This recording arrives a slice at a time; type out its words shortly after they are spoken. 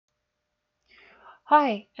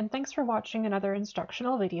Hi, and thanks for watching another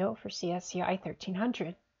instructional video for CSCI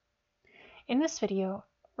 1300. In this video,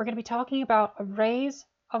 we're going to be talking about arrays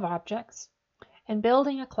of objects and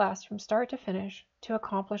building a class from start to finish to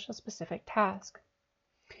accomplish a specific task.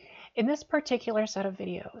 In this particular set of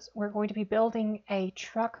videos, we're going to be building a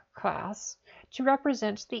truck class to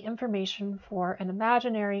represent the information for an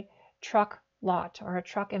imaginary truck lot or a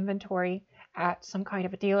truck inventory at some kind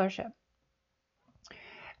of a dealership.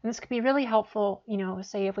 And this could be really helpful,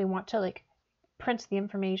 say if we want to print the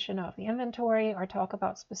information of the inventory or talk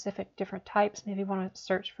about specific different types, maybe want to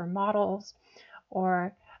search for models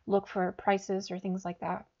or look for prices or things like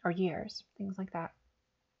that, or years, things like that.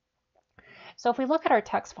 So if we look at our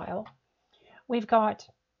text file, we've got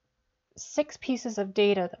 6 pieces of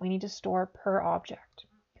data that we need to store per object.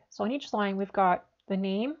 So in each line, we've got the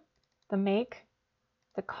name, the make,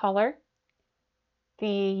 the color, the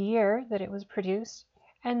year that it was produced,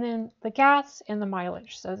 and then the gas and the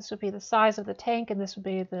mileage. So this would be the size of the tank, and this would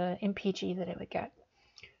be the MPG that it would get.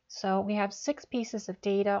 So we have 6 pieces of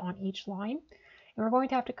data on each line, and we're going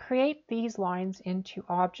to have to create these lines into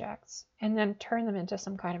objects and then turn them into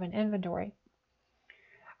some kind of an inventory.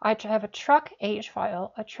 I have a truck H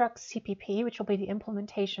file, a truck CPP, which will be the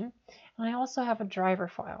implementation, and I also have a driver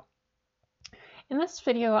file. In this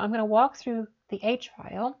video, I'm going to walk through the H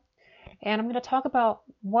file, and I'm going to talk about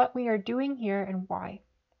what we are doing here and why.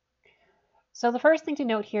 So the first thing to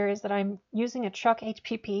note here is that I'm using a truck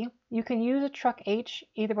HPP. You can use a truck H,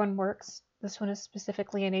 either one works. This one is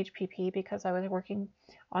specifically an HPP because I was working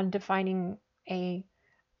on defining a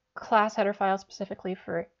class header file specifically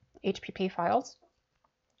for HPP files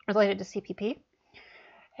related to CPP.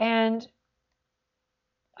 And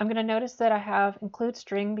I'm going to notice that I have include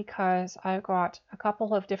string because I've got a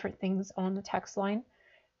couple of different things on the text line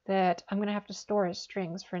that I'm going to have to store as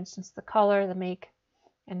strings. For instance, the color, the make,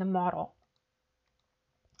 and the model.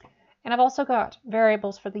 And I've also got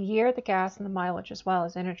variables for the year, the gas, and the mileage, as well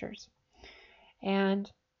as integers.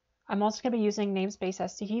 And I'm also going to be using namespace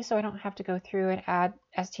std, so I don't have to go through and add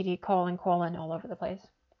std : all over the place.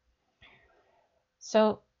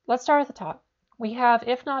 So let's start at the top. We have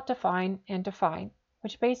if not define and define,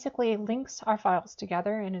 which basically links our files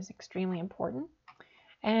together and is extremely important.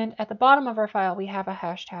 And at the bottom of our file, we have a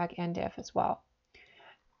hashtag and if as well.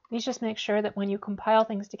 These just make sure that when you compile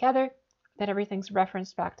things together, that everything's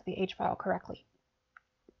referenced back to the H file correctly.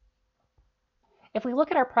 If we look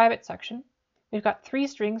at our private section, we've got 3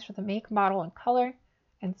 strings for the make, model, and color,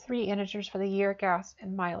 and 3 integers for the year, gas,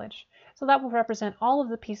 and mileage. So that will represent all of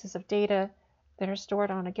the pieces of data that are stored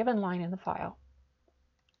on a given line in the file.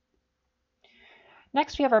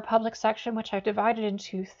 Next, we have our public section, which I've divided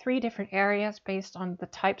into 3 different areas based on the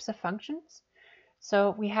types of functions.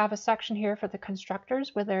 So we have a section here for the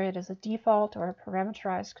constructors, whether it is a default or a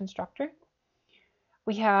parameterized constructor.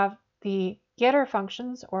 We have the getter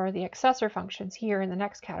functions or the accessor functions here in the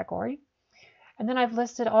next category. And then I've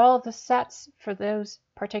listed all of the sets for those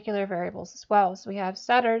particular variables as well. So we have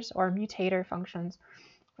setters or mutator functions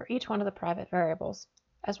for each one of the private variables,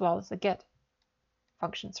 as well as the get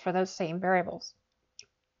functions for those same variables.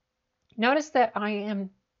 Notice that I am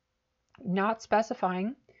not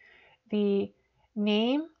specifying the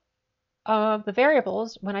name of the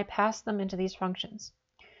variables when I pass them into these functions.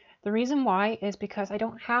 The reason why is because I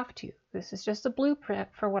don't have to. This is just a blueprint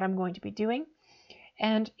for what I'm going to be doing.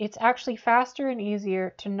 And it's actually faster and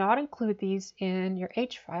easier to not include these in your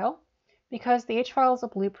H file because the H file is a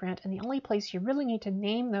blueprint and the only place you really need to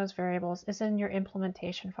name those variables is in your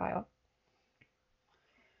implementation file.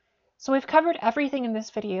 So we've covered everything in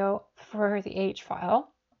this video for the H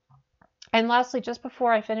file. And lastly, just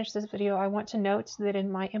before I finish this video, I want to note that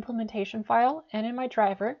in my implementation file and in my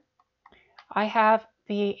driver, I have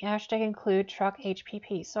the hashtag include truck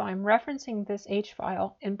HPP. So I'm referencing this H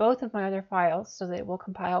file in both of my other files so that it will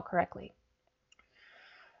compile correctly.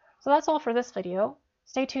 So that's all for this video.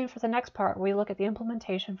 Stay tuned for the next part where we look at the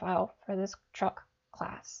implementation file for this truck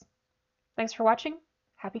class. Thanks for watching.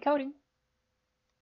 Happy coding!